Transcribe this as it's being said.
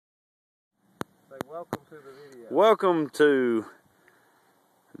Welcome to the video. Welcome to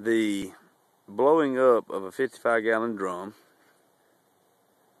the blowing up of a 55-gallon drum.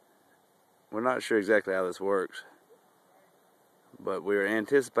 We're not sure exactly how this works, but we're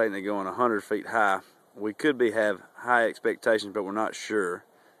anticipating it going 100 feet high. We could have high expectations, but we're not sure.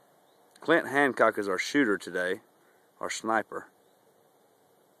 Clint Hancock is our shooter today, our sniper.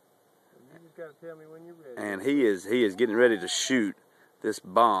 You just gotta tell me when you're ready. And he is getting ready to shoot this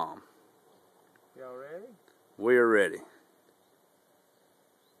bomb. Y'all ready? We are ready.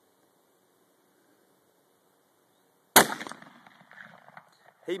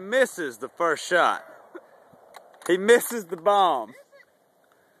 He misses the first shot. He misses the bomb.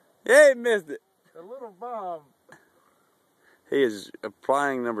 Yeah, he missed it. The little bomb. He is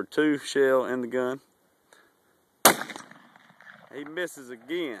applying number 2 shell in the gun. He misses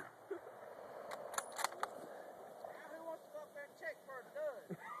again. Who wants to go up there and check for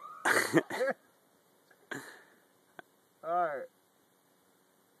a gun? Alright.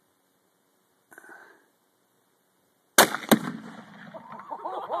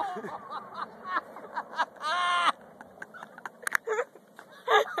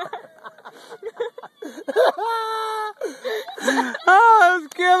 Oh, it was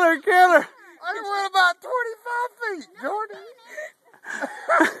killer. I went about 25 feet, Jordan.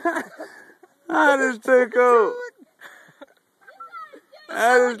 That is too cool.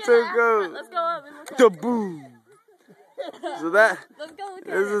 That is too cool. Let's go up and look at The boom. So Let's go look at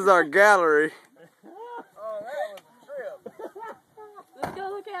this is our gallery. Oh, that was a trip. Let's go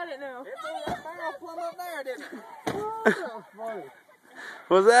look at it now. It blew that barrel plumb up there, didn't it? Oh, that was funny.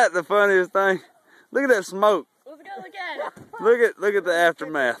 Was that the funniest thing? Look at that smoke. Let's go look at it. Look at the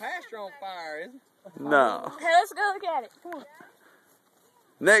aftermath. Pasture on fire, isn't it? No. Hey, let's go look at it. Come on.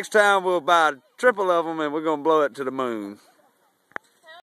 Next time we'll buy triple of them and we're gonna blow it to the moon.